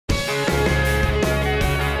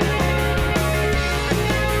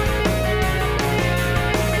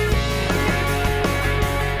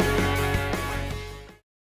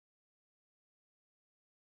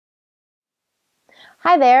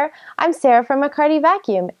Hi there, I'm Sarah from McCarty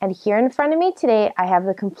Vacuum, and here in front of me today I have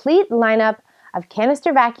the complete lineup of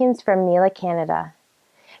canister vacuums from Miele Canada.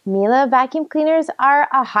 Miele vacuum cleaners are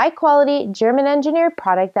a high-quality, German-engineered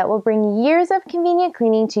product that will bring years of convenient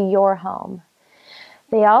cleaning to your home.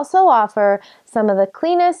 They also offer some of the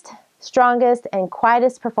cleanest, strongest, and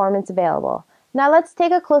quietest performance available. Now let's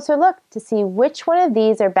take a closer look to see which one of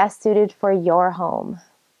these are best suited for your home.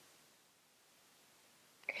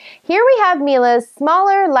 Here we have Miele's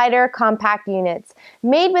smaller, lighter, compact units,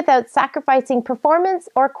 made without sacrificing performance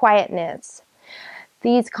or quietness.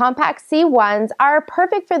 These compact C1s are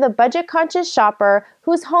perfect for the budget-conscious shopper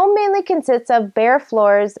whose home mainly consists of bare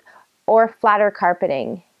floors or flatter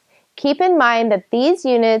carpeting. Keep in mind that these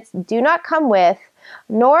units do not come with,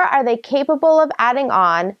 nor are they capable of adding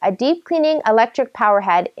on, a deep cleaning electric power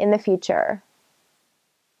head in the future.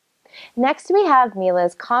 Next, we have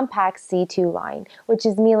Miele's Compact C2 line, which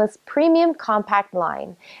is Miele's premium compact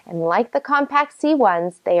line. And like the compact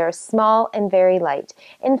C1s, they are small and very light.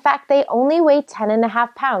 In fact, they only weigh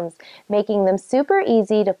 10.5 pounds, making them super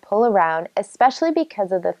easy to pull around, especially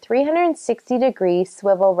because of the 360-degree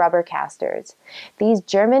swivel rubber casters. These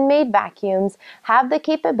German-made vacuums have the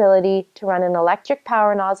capability to run an electric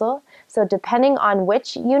power nozzle, so depending on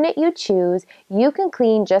which unit you choose, you can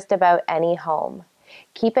clean just about any home.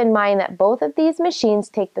 Keep in mind that both of these machines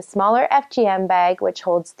take the smaller FGM bag, which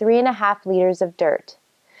holds 3.5 liters of dirt.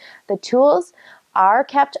 The tools are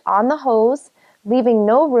kept on the hose, leaving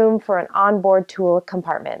no room for an onboard tool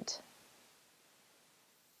compartment.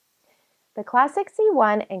 The Classic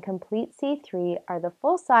C1 and Complete C3 are the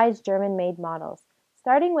full-size German-made models,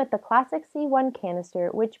 starting with the Classic C1 canister,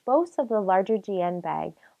 which boasts of the larger GN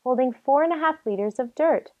bag, holding 4.5 liters of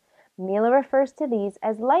dirt. Miele refers to these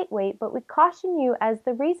as lightweight, but we caution you as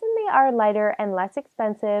the reason they are lighter and less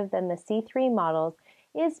expensive than the C3 models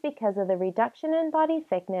is because of the reduction in body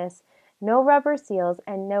thickness, no rubber seals,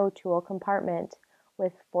 and no tool compartment.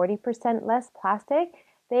 With 40% less plastic,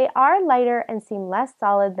 they are lighter and seem less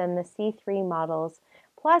solid than the C3 models,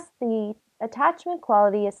 plus the attachment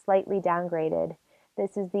quality is slightly downgraded.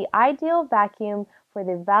 This is the ideal vacuum for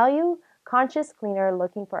the value-conscious cleaner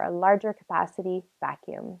looking for a larger capacity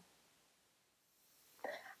vacuum.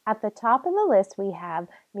 At the top of the list, we have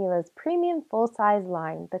Miele's premium full-size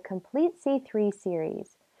line, the Complete C3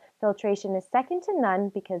 series. Filtration is second to none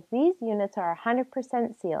because these units are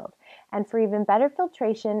 100% sealed. And for even better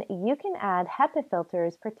filtration, you can add HEPA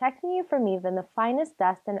filters protecting you from even the finest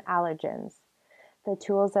dust and allergens. The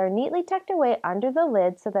tools are neatly tucked away under the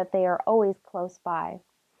lid so that they are always close by.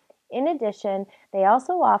 In addition, they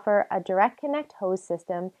also offer a direct connect hose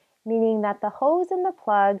system, meaning that the hose and the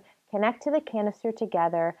plug connect to the canister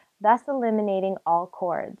together, thus eliminating all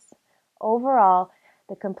cords. Overall,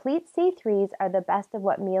 the Complete C3s are the best of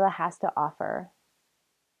what Miele has to offer.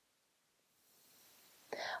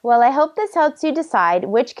 Well, I hope this helps you decide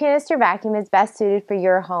which canister vacuum is best suited for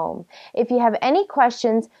your home. If you have any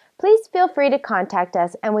questions, please feel free to contact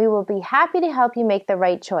us and we will be happy to help you make the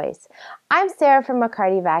right choice. I'm Sarah from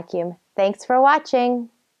McCarty Vacuum. Thanks for watching.